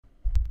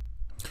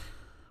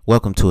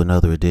Welcome to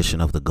another edition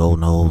of the Go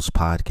Noles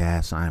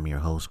podcast. I am your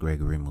host,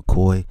 Gregory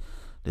McCoy.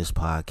 This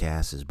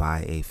podcast is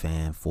by a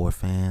fan for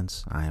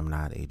fans. I am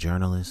not a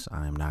journalist.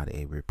 I am not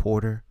a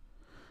reporter.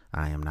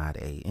 I am not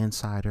an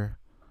insider.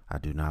 I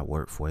do not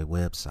work for a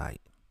website.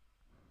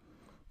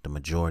 The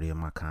majority of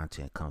my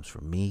content comes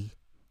from me,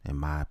 in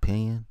my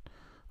opinion.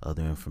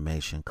 Other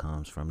information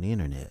comes from the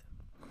internet.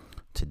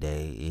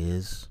 Today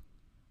is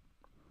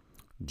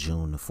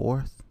June the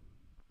 4th.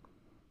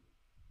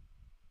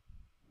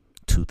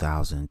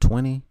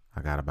 2020.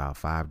 I got about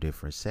 5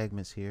 different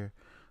segments here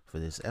for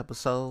this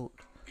episode.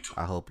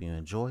 I hope you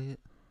enjoy it.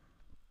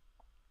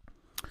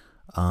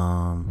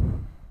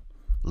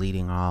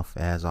 Leading off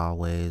as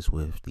always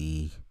with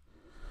the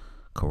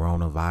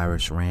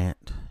coronavirus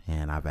rant,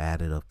 and I've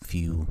added a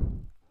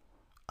few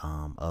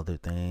other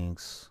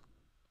things.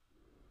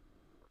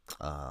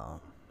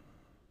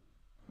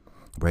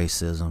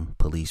 Racism,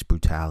 police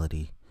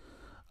brutality.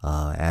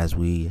 As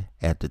we,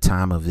 at the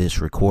time of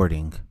this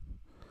recording,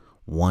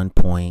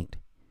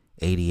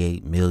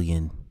 1.88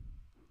 million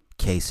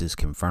cases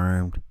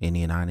confirmed in the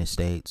United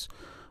States,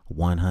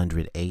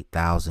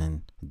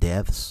 108,000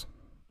 deaths,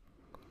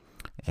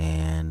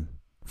 and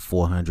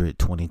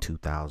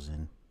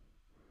 422,000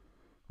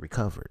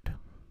 recovered.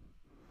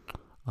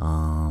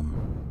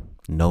 No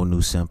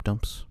new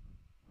symptoms.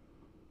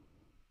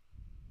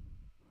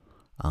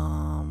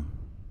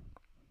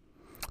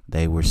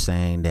 They were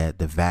saying that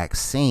the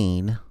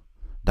vaccine,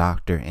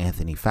 Dr.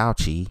 Anthony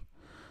Fauci,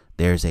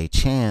 there's a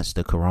chance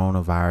the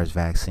coronavirus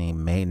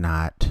vaccine may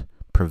not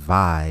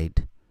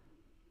provide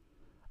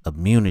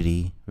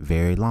immunity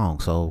very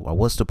long. So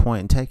what's the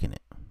point in taking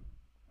it?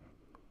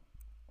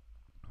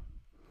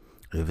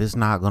 If it's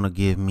not going to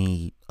give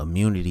me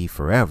immunity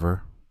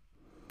forever,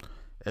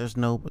 there's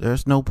no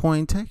point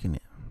in taking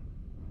it.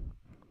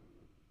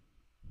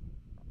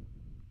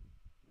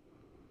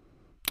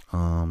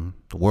 The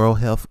World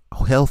Health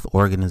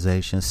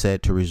Organization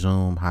set to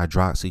resume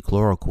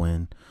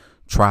hydroxychloroquine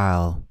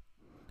trial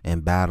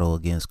and battle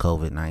against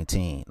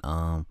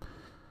COVID-19.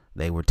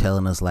 They were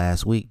telling us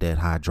last week that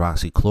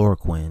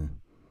hydroxychloroquine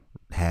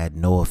had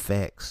no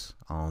effects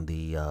on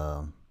the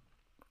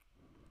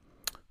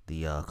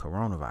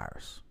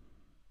coronavirus.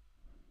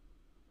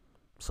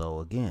 So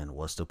again,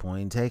 what's the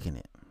point in taking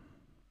it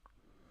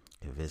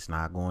if it's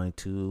not going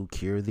to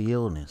cure the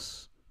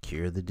illness,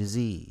 cure the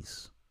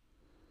disease?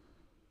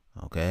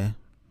 Okay.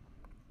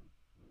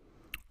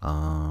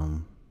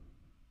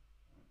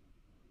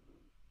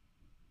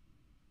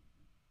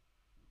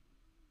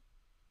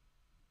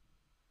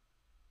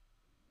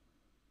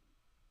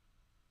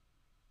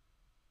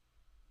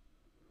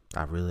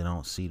 I really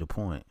don't see the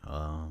point.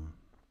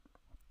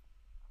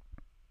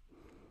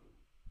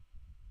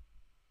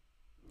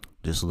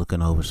 Just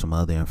looking over some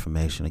other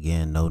information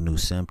again, no new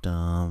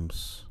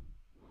symptoms.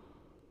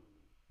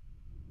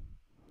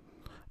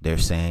 They're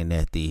saying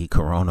that the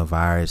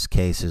coronavirus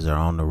cases are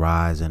on the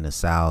rise in the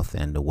South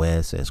and the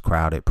West as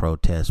crowded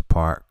protests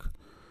spark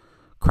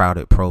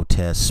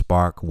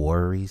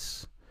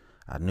worries.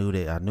 I knew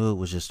it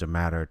was just a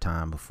matter of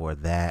time before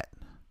that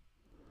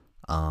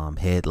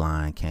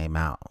headline came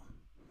out.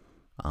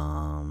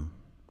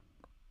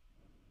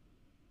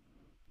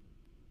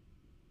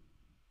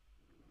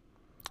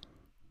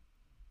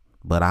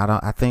 But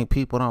I think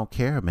people don't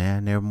care,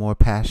 man. They're more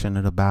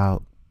passionate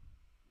about,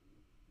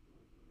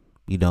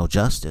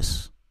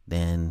 justice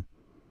than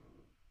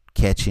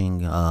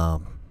catching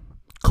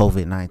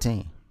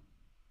COVID-19.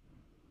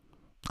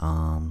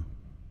 And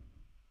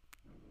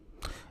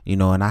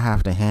I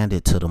have to hand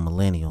it to the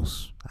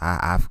millennials.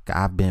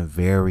 I've been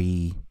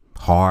very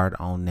hard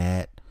on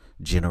that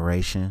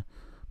generation,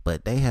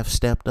 but they have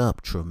stepped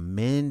up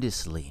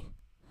tremendously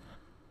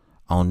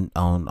on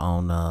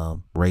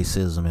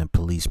racism and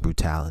police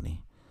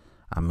brutality.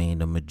 I mean,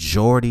 the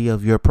majority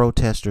of your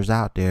protesters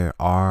out there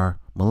are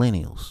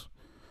millennials,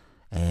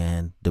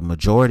 and the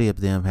majority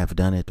of them have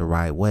done it the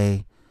right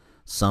way.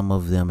 Some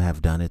of them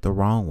have done it the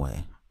wrong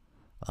way.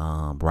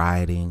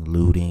 Rioting,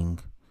 looting,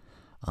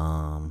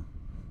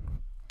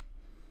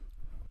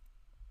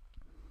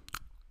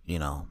 you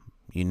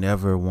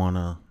never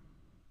want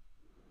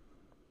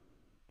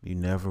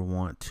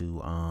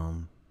to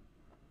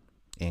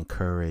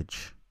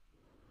encourage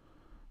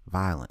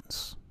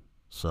violence.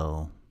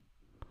 So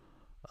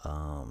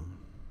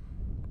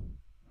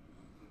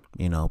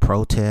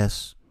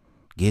protest,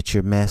 get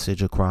your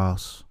message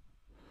across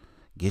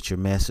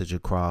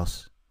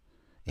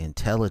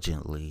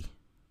intelligently,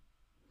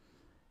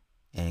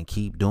 and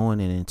keep doing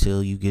it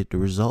until you get the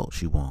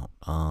results you want.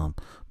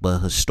 But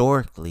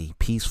historically,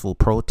 peaceful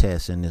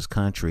protests in this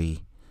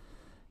country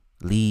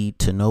lead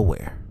to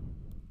nowhere.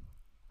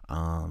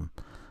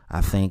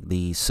 I think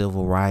the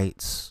civil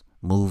rights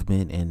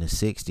movement in the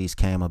 60s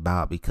came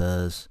about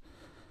because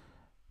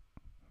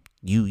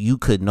you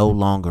could no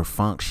longer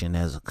function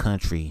as a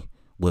country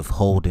with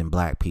holding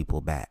black people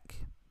back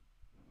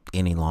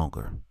any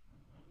longer.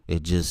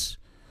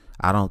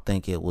 I don't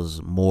think it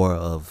was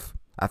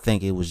I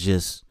think it was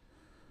just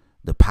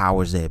the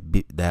powers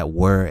that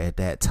were at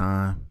that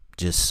time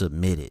just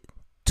submitted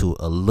to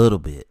a little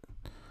bit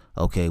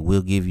okay,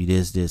 we'll give you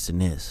this, this,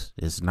 and this.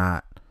 It's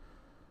not,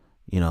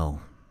 you know,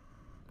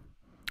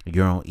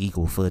 you're on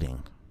equal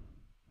footing.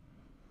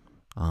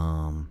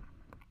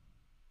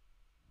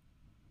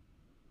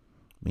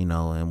 You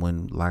know, and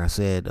when, like I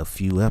said a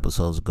few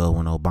episodes ago,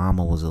 when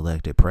Obama was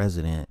elected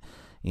president,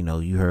 you know,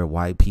 you heard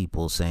white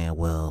people saying,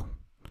 well,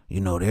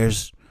 you know,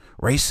 there's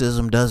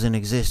racism doesn't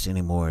exist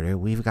anymore.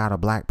 We've got a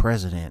black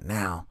president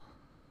now.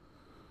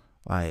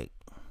 Like,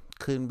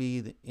 couldn't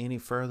be any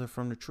further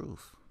from the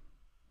truth.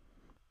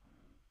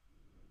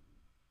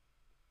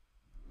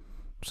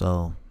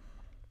 So,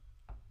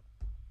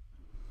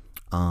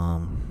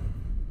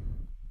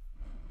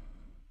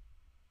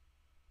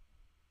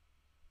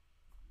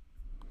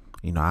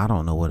 you know, I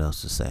don't know what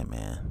else to say,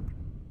 man.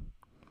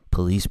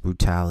 Police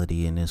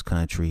brutality in this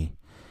country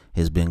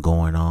has been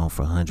going on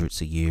for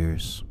hundreds of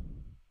years.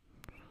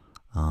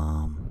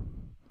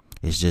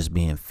 It's just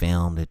being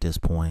filmed at this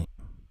point.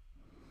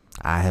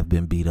 I have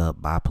been beat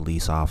up by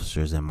police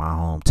officers in my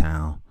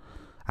hometown.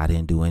 I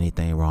didn't do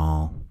anything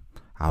wrong.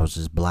 I was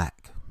just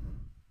black.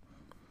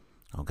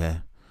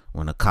 Okay?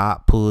 When a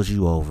cop pulls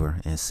you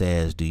over and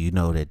says, do you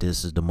know that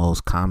this is the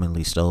most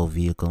commonly stole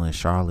vehicle in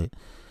Charlotte?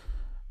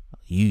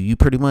 You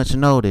pretty much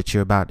know that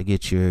you're about to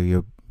get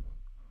your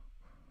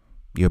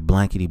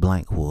blankety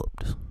blank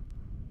whooped.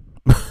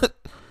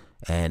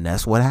 And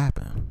that's what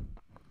happened.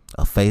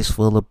 A face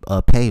full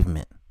of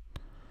pavement.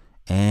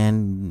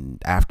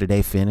 And after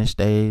they finished,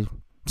 they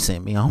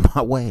sent me on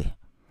my way.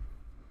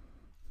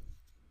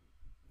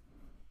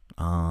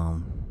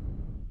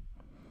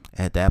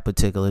 At that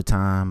particular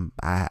time,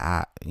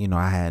 I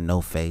had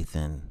no faith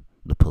in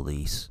the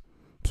police,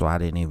 so I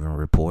didn't even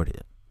report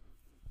it.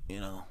 You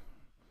know,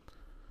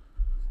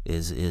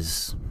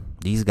 is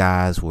these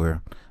guys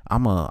were.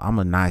 I'm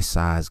a nice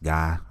sized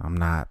guy. I'm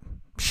not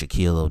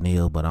Shaquille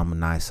O'Neal, but I'm a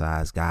nice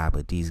sized guy.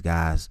 But these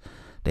guys,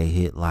 they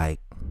hit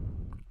like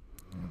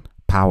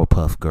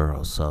Powerpuff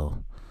Girls.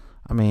 So,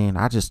 I mean,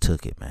 I just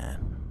took it,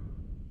 man.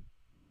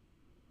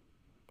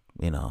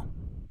 You know,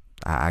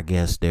 I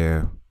guess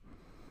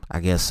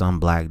some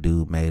black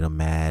dude made them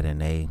mad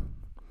and they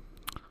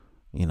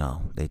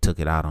took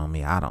it out on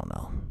me. I don't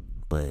know.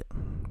 But,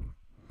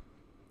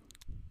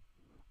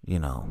 you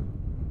know,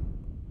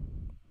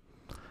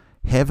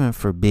 heaven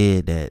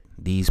forbid that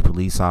these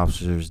police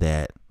officers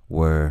that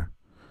were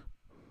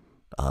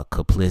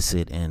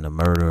complicit in the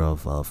murder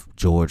of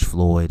George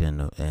Floyd and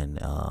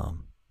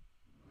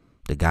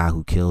the guy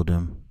who killed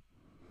him,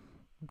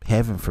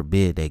 heaven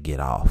forbid they get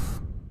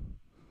off.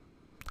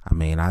 I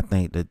mean, I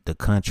think that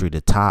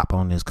the top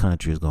on this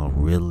country is going to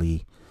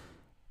really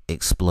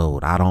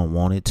explode. I don't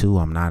want it to.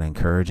 I'm not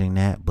encouraging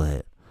that.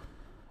 But,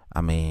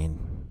 I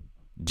mean,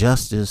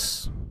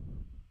 justice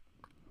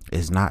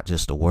is not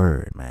just a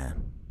word,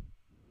 man.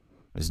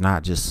 It's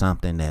not just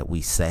something that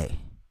we say.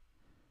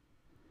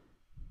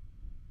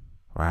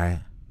 Right?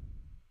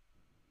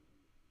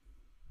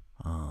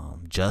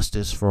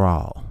 Justice for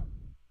all.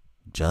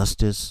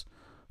 Justice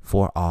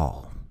for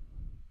all.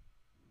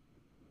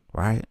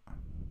 Right?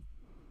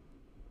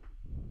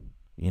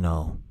 You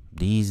know,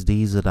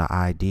 these are the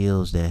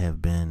ideals that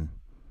have been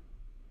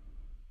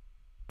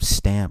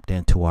stamped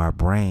into our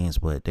brains,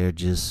 but they're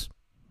just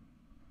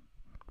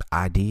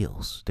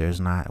ideals.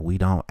 We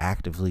don't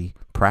actively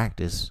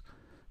practice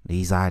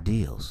these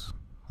ideals.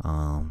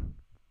 You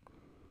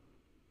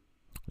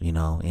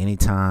know,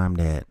 anytime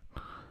that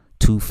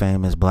two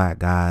famous black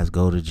guys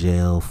go to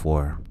jail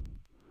for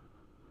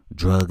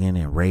drugging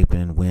and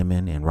raping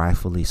women, and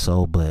rightfully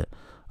so, but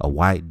a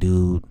white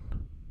dude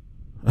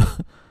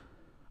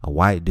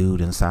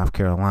in South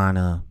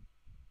Carolina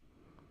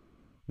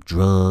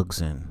drugs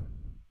and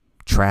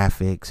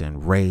traffics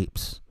and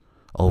rapes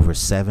over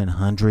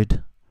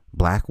 700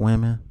 black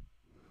women,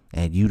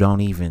 and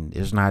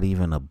there's not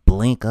even a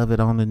blink of it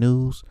on the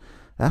news,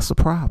 that's a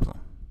problem.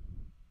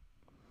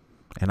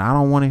 And I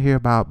don't want to hear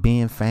about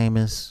being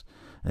famous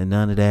and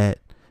none of that.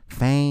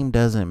 Fame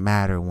doesn't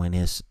matter when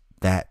it's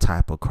that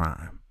type of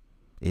crime.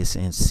 It's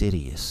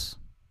insidious.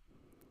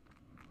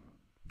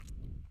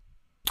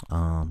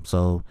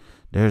 So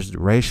there's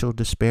racial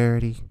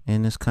disparity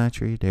in this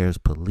country. There's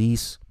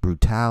police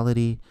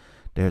brutality.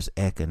 There's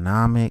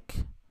economic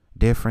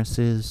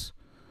differences.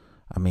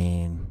 I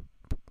mean,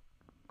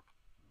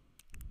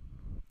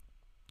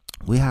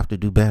 we have to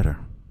do better.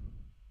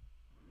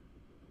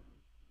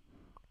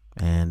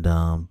 And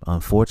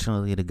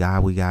unfortunately, the guy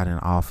we got in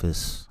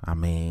office, I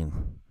mean,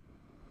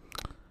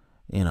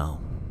 you know,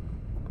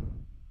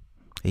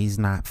 he's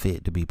not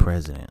fit to be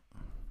president.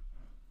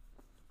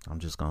 I'm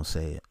just going to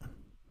say it.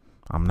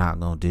 I'm not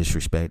going to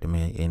disrespect him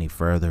any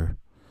further.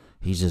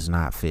 He's just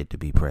not fit to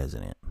be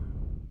president.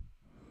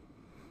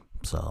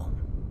 So,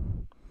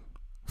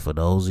 for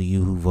those of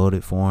you who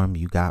voted for him,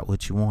 you got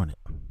what you wanted.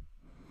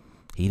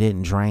 He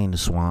didn't drain the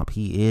swamp.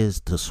 He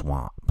is the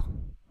swamp.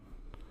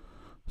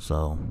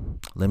 So,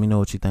 let me know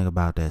what you think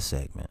about that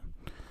segment.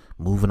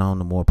 Moving on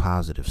to more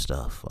positive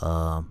stuff.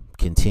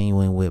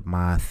 Continuing with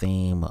my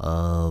theme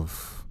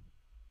of,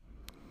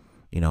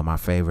 my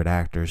favorite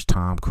actors,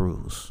 Tom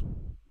Cruise.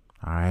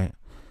 All right.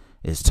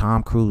 Is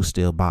Tom Cruise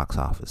still box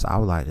office? I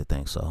would like to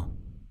think so.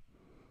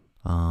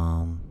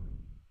 You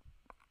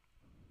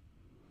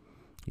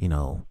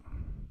know,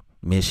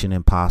 Mission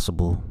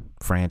Impossible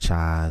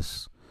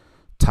franchise,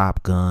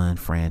 Top Gun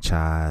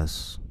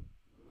franchise,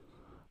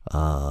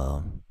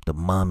 The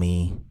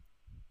Mummy.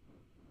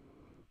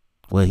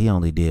 Well, he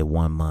only did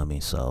one Mummy,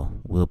 so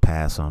we'll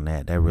pass on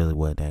that. That really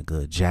wasn't that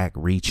good. Jack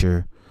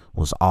Reacher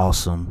was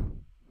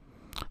awesome.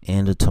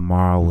 End of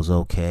Tomorrow was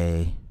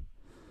okay.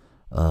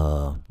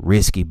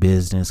 Risky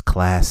Business,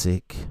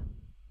 classic.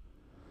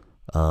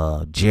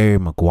 Jerry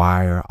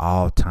Maguire,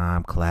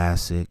 all-time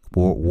classic.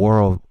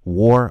 War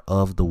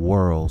of the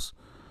Worlds,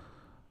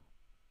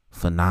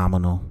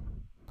 phenomenal.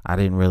 I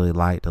didn't really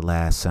like The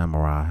Last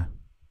Samurai.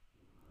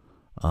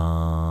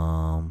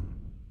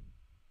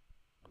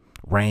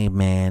 Rain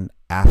Man,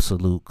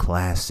 absolute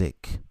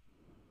classic.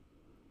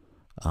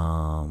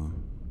 The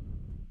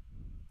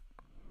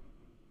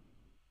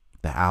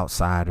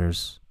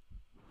Outsiders,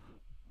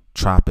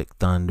 Tropic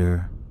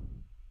Thunder,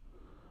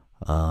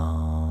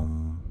 A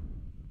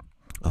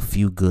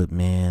Few Good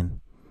Men,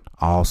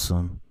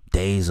 awesome.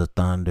 Days of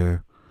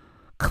Thunder,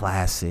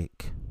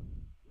 classic.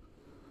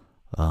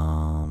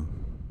 I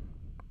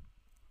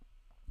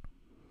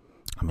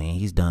mean,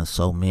 he's done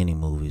so many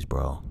movies,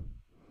 bro.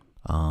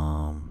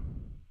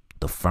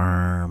 The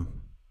Firm.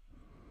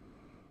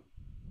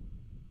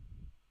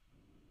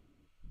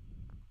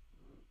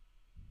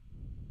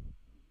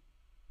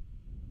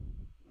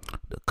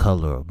 The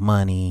Color of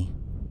Money.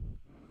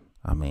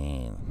 I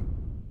mean,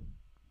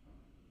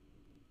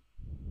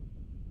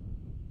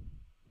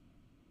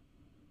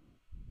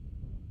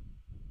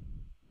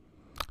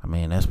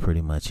 that's pretty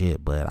much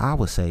it. But I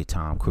would say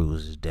Tom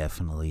Cruise is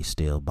definitely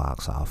still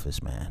box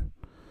office, man.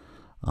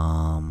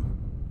 I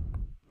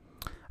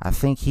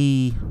think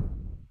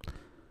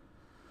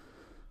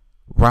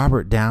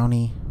Robert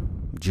Downey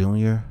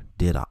Jr.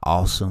 did an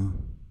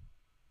awesome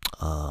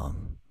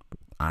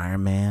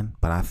Iron Man,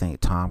 but I think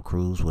Tom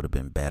Cruise would have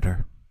been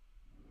better.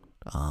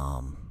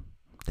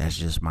 That's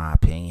just my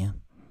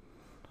opinion.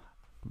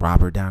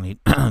 Robert Downey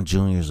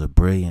Jr. is a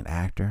brilliant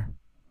actor,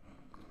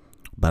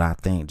 but I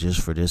think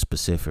just for this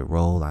specific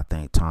role, I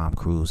think Tom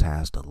Cruise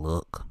has to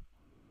look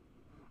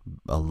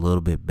a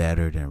little bit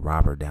better than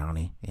Robert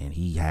Downey, and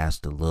he has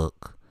to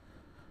look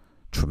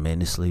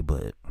tremendously.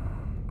 But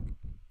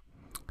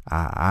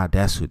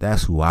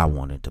that's who I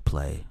wanted to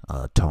play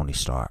Tony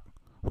Stark,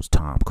 was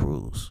Tom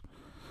Cruise.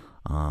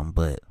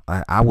 But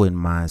I wouldn't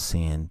mind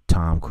seeing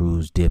Tom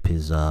Cruise dip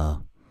his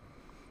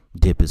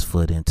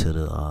foot into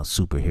the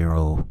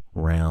superhero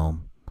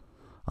realm.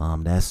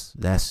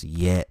 That's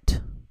yet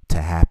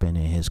to happen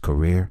in his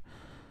career,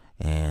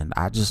 and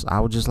I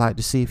would just like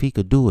to see if he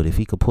could do it, if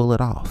he could pull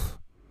it off.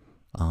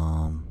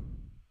 I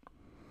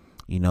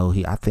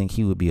think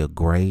he would be a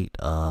great.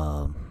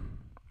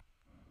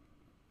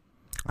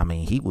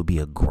 He would be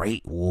a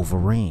great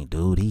Wolverine,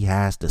 dude. He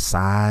has the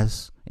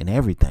size and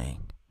everything.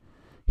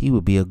 He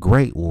would be a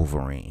great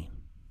Wolverine.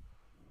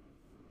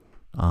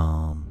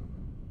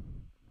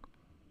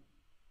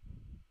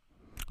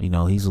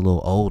 He's a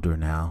little older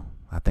now.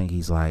 I think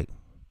he's like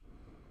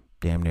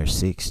damn near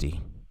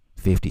 60,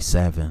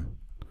 57.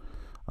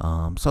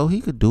 So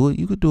he could do it.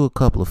 You could do a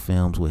couple of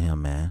films with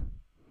him, man.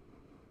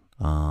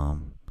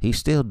 He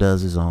still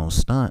does his own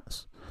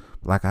stunts.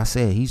 Like I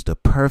said, he's the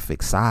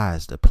perfect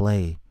size to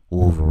play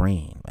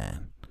Wolverine,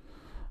 man.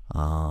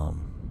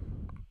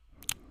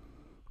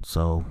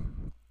 So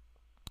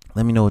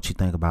let me know what you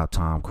think about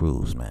Tom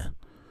Cruise, man.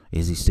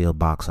 Is he still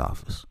box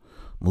office?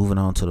 Moving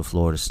on to the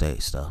Florida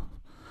State stuff.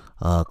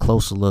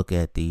 Closer look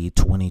at the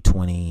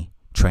 2020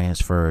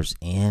 transfers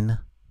in.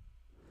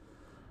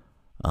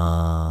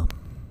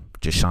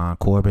 Jashawn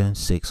Corbin,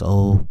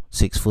 6'0",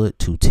 6 foot,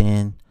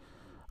 210.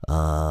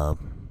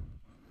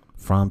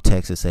 From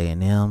Texas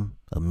A&M,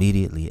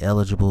 immediately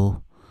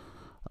eligible.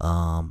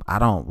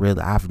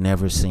 I've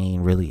never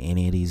seen really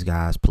any of these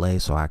guys play,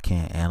 so I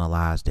can't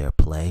analyze their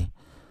play.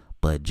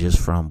 But just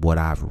from what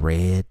I've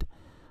read,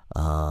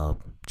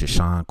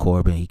 Jashawn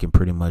Corbin, he can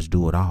pretty much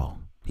do it all.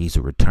 He's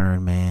a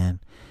return man.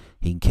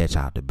 He can catch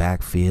out the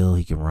backfield.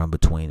 He can run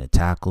between the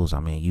tackles.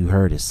 You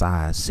heard his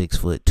size, 6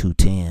 foot,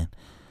 210.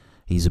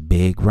 He's a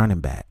big running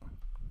back.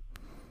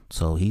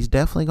 So he's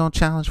definitely going to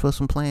challenge for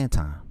some playing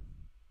time.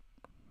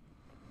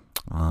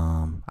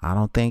 I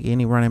don't think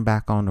any running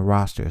back on the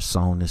roster has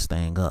sewn this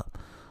thing up.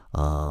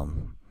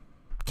 Kalen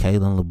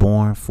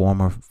LeBourne,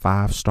 former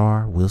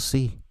 5-star, we'll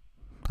see.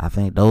 I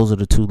think those are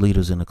the two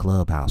leaders in the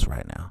clubhouse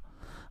right now.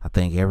 I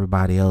think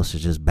everybody else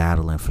is just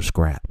battling for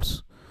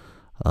scraps.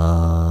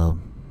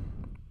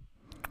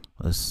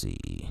 Let's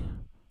see.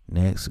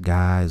 Next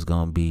guy is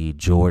going to be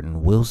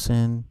Jordan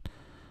Wilson,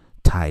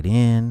 tight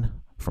end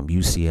from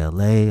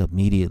UCLA,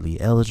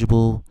 immediately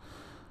eligible.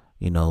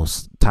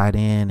 Tight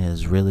end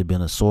has really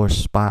been a sore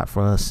spot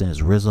for us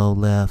since Rizzo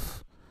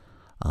left.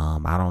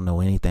 I don't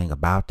know anything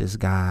about this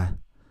guy.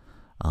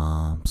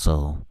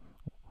 So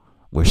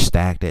we're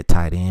stacked at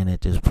tight end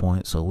at this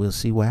point. So we'll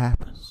see what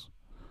happens.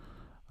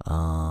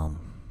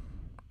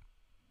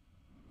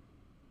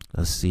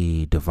 Let's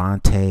see,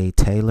 Devontae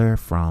Taylor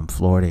from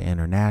Florida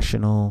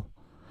International,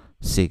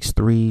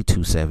 6'3",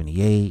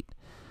 278.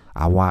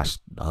 I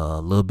watched a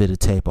little bit of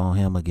tape on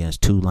him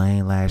against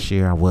Tulane last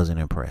year. I wasn't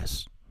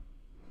impressed.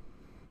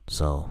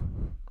 So,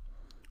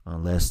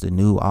 unless the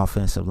new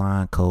offensive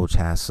line coach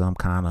has some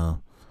kind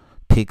of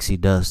pixie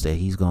dust that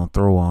he's going to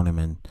throw on him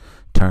and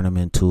turn him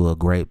into a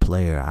great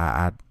player,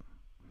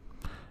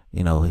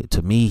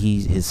 to me,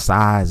 his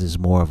size is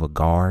more of a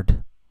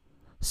guard,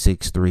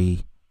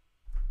 6'3",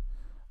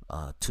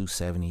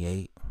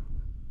 278.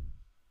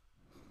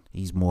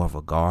 He's more of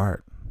a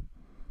guard,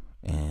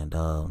 and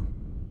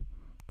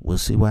we'll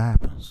see what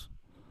happens.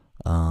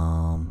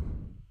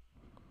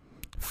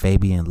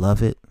 Fabian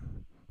Lovett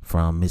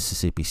from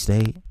Mississippi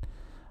State.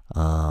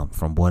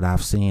 From what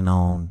I've seen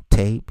on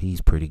tape,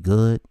 he's pretty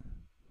good.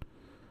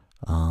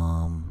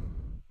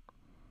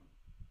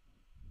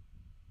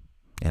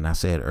 And I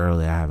said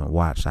earlier I haven't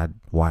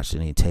watched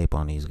any tape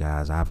on these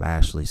guys. I've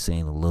actually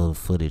seen a little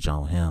footage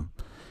on him.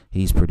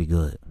 He's pretty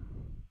good.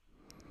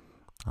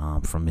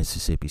 From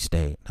Mississippi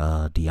State.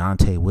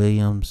 Deontay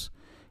Williams,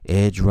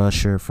 edge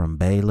rusher from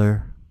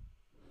Baylor.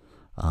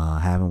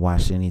 Haven't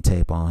watched any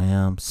tape on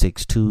him.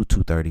 6'2",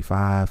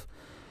 235.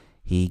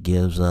 He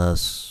gives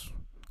us,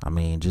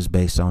 just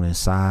based on his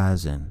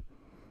size and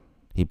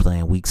he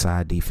playing weak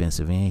side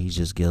defensive end, he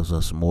just gives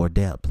us more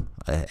depth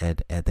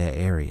at that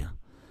area.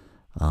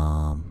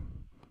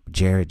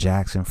 Jared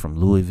Jackson from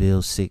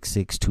Louisville,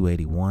 6'6",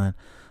 281.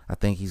 I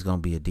think he's going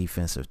to be a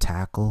defensive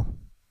tackle.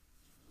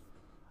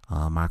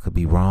 I could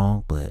be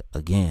wrong, but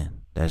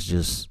again, that's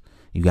just,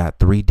 you got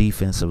 3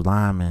 defensive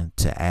linemen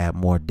to add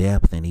more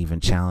depth and even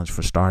challenge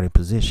for starting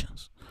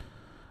positions.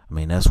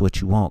 That's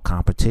what you want,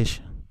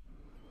 competition.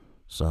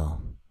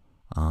 So,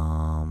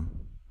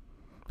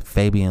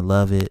 Fabian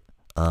Lovett,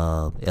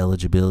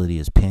 eligibility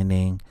is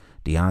pending.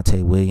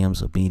 Deontay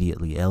Williams,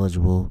 immediately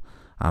eligible.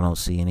 I don't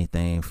see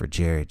anything for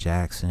Jared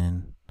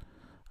Jackson.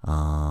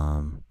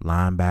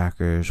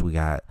 Linebackers, we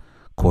got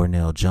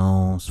Cornell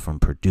Jones from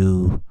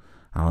Purdue.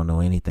 I don't know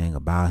anything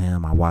about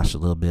him. I watched a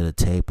little bit of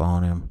tape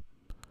on him.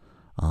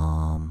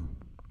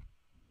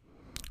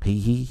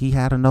 He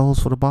had a nose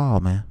for the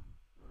ball, man.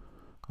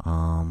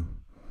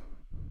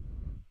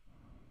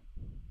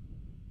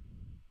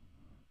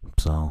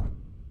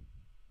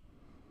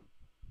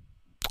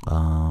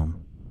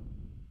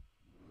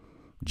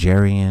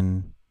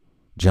 Jarian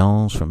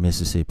Jones from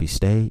Mississippi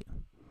State,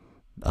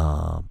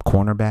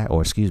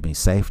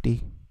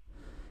 safety.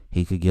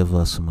 He could give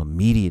us some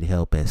immediate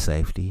help at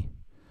safety.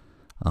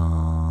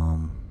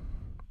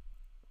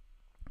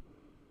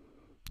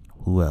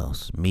 Who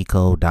else?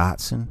 Miko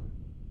Dotson.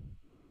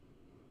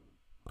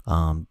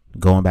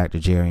 Going back to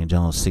Jarian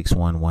Jones,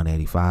 6'1",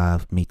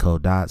 185. Miko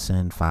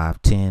Dotson,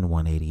 5'10",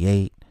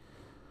 188.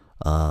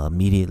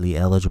 Immediately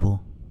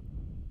eligible.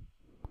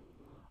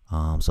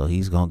 So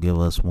he's going to give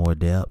us more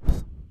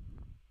depth.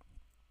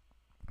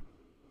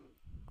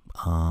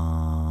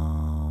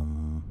 I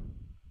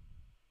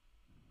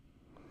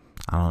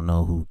don't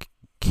know who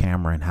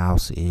Cameron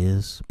House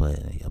is, but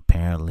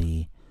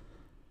apparently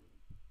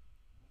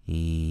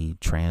he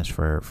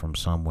transferred from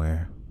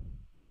somewhere,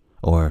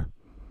 or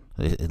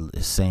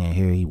it's saying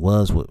here he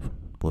was with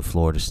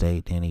Florida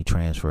State, then he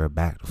transferred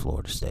back to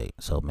Florida State.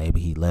 So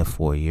maybe he left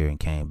for a year and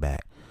came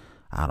back.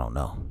 I don't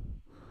know.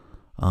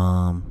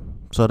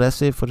 So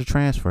that's it for the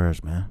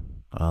transfers, man.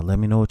 Let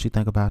me know what you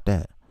think about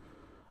that.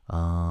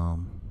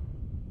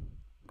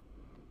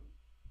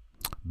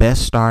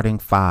 Best starting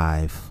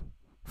 5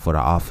 for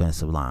the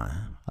offensive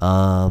line.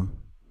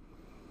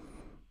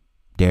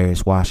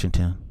 Darius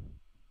Washington,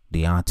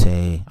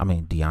 Dante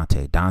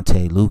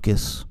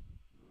Lucas,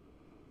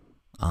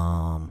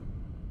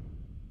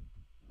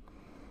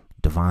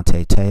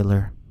 Devontae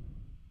Taylor.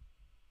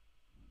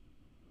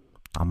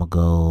 I'm going to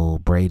go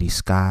Brady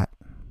Scott,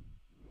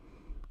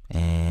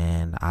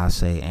 and I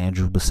say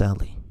Andrew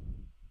Baselli.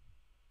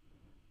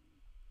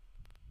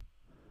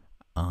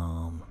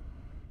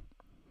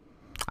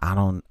 I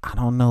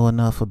don't know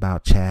enough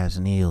about Chaz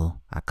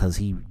Neal because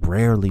he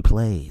rarely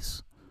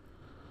plays.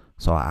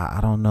 So I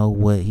don't know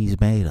what he's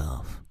made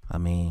of.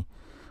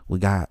 We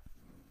got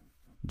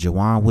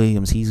Jawan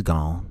Williams, he's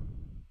gone.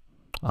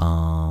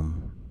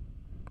 And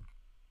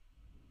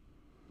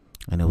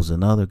there was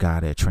another guy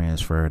that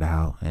transferred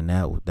out, and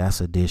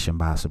that's addition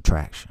by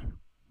subtraction.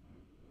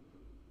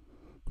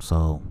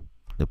 So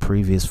the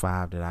previous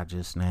 5 that I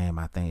just named,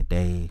 I think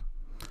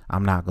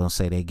I'm not going to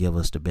say they give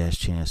us the best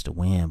chance to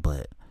win,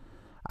 but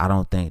I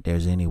don't think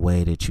there's any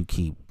way that you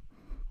keep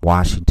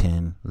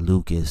Washington,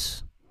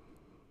 Lucas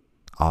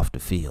off the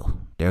field.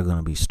 They're going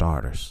to be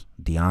starters.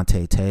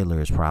 Deontay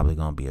Taylor is probably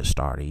going to be a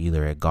starter,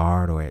 either at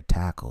guard or at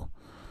tackle.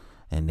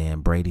 And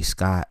then Brady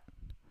Scott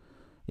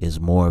is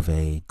more of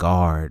a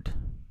guard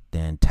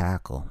than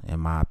tackle, in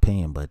my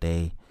opinion. But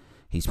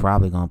he's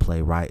probably going to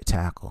play right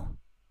tackle.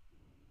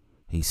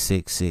 He's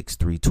 6'6",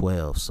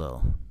 312,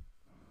 so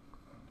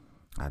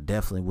I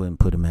definitely wouldn't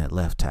put him at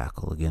left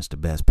tackle against the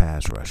best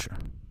pass rusher.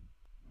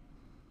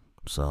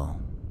 So,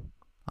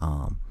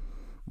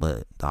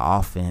 but the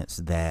offense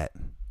that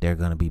they're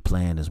going to be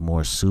playing is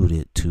more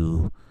suited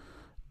to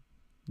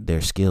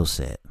their skill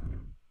set.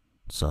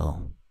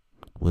 So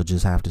we'll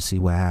just have to see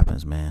what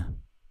happens, man.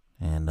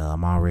 And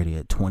I'm already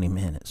at 20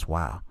 minutes.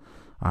 Wow.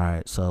 All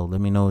right, so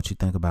let me know what you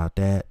think about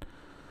that.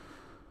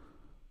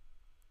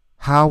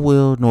 How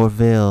long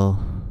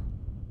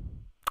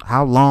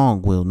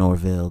will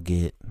Norvell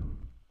get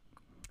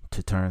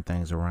to turn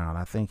things around?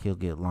 I think he'll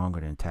get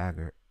longer than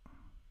Taggart.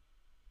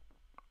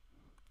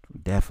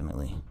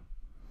 Definitely.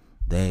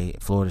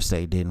 Florida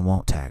State didn't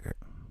want Taggart.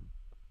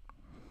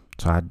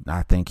 So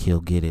I think he'll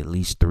get at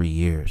least 3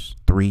 years,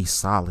 3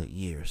 solid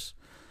years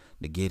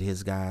to get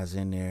his guys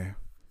in there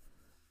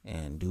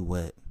and do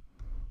what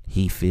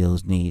he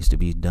feels needs to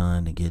be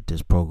done to get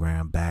this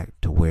program back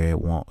to where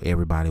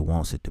everybody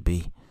wants it to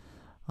be.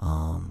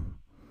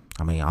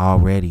 I mean,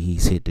 already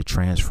he's hit the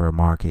transfer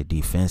market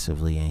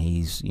defensively, and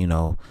he's,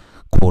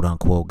 quote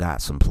unquote,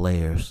 got some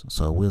players.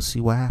 So we'll see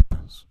what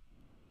happens.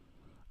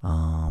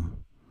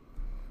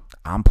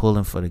 I'm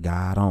pulling for the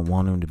guy. I don't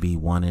want him to be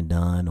 1 and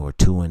done or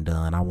 2 and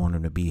done. I want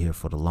him to be here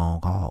for the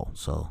long haul.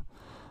 So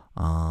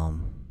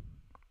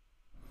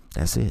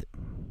that's it.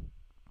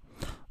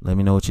 Let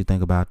me know what you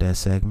think about that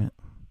segment.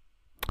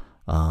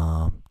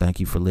 Thank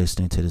you for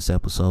listening to this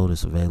episode.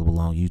 It's available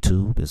on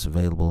YouTube. It's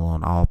available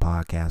on all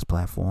podcast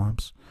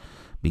platforms.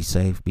 Be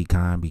safe, be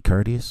kind, be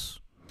courteous.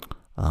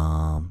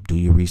 Do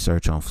your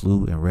research on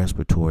flu and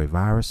respiratory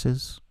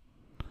viruses.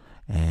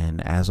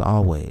 And as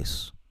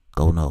always,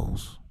 go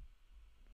Noles.